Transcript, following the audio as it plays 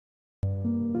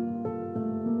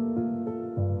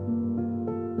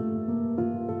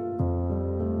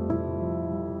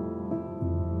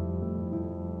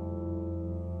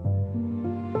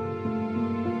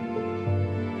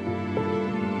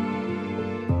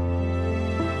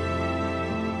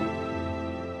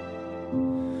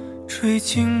吹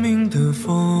清明的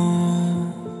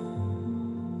风，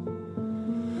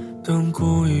等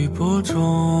故雨播种，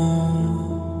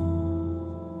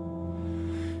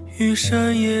与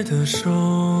山野的手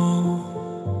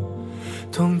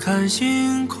同看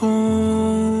星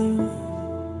空。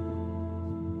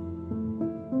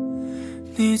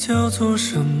你叫做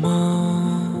什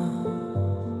么？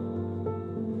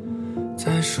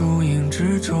在树影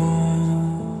之中，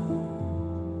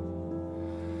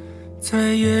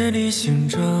在夜里醒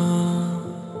着，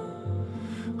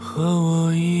和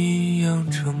我一样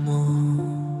沉默。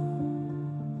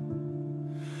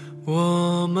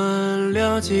我们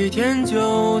聊几天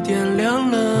就点亮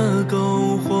了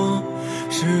篝火，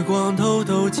时光偷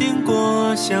偷经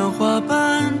过，像花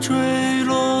瓣坠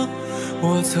落。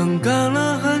我曾赶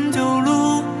了很久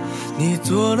路，你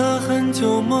做了很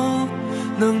久梦，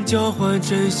能交换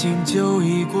真心就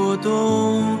已过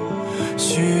冬。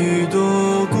许多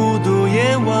孤独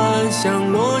夜晚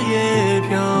像落叶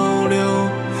漂流，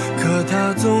可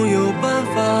它总有办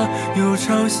法，有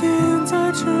潮汐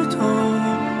在枝头。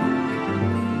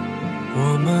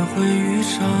我们会遇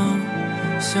上，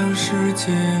像世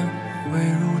界会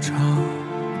如常。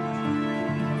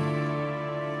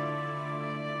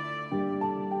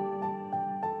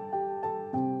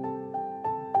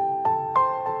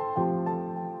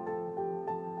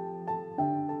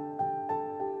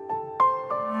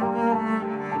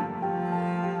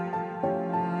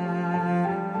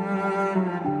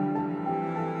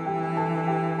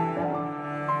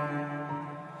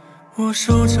我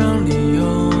手掌里有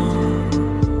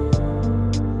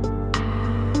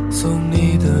送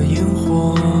你的萤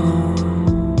火，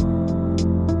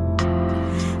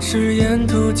是沿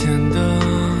途间的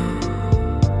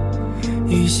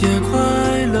一些快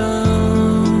乐。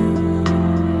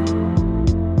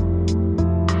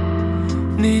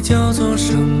你叫做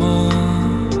什么？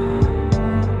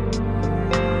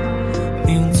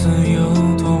名字有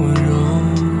多温柔？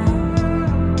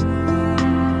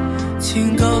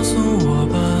请告诉我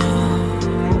吧，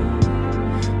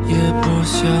夜破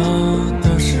晓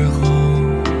的时候。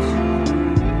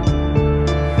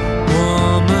我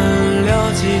们聊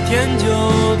几天就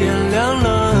点亮了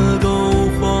篝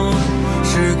火，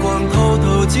时光偷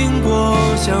偷经过，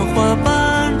像花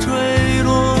瓣坠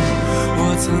落。我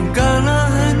曾赶了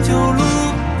很久路，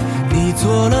你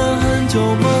做了很久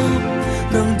梦，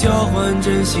能交换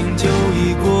真心就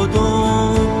已过冬。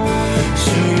许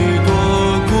多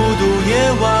孤独夜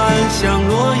晚像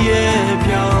落叶漂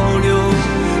流，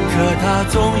可它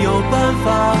总有办法，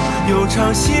有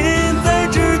潮汐在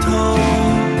枝头。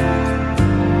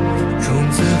种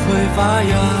子会发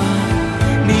芽，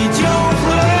你就会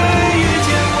遇见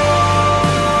我。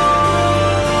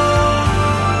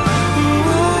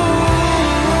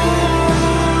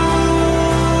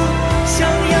像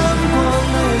阳光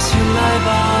那样醒来吧，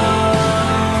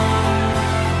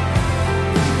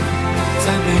在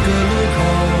每个路口，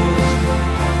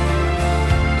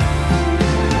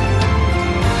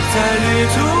在旅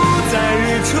途，在日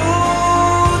出，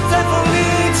在风里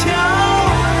悄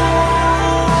摸，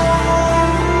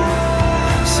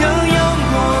像阳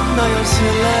光那样醒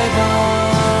来吧。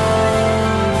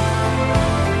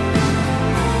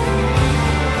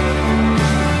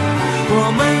我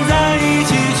们在一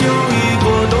起就已过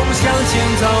冬，相信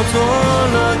早做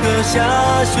了个下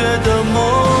雪的梦。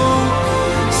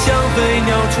像飞鸟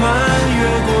穿越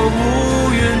过乌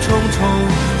云重重，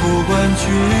不管去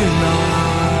哪，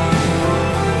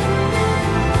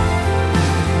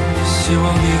希望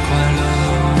你快乐。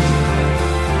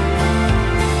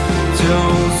就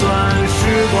算时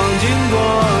光经过，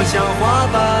像花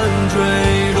瓣坠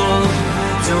落，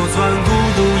就算孤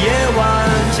独夜晚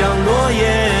像落叶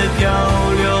漂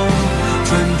流，春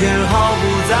天毫不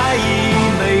在意，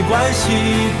没关系，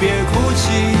别哭泣。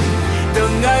等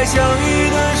爱相遇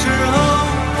的时候，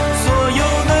所有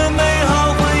的美好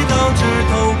回到枝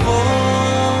头，过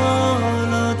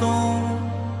了冬。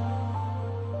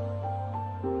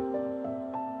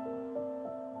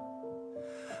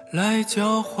来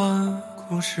交换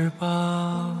故事吧。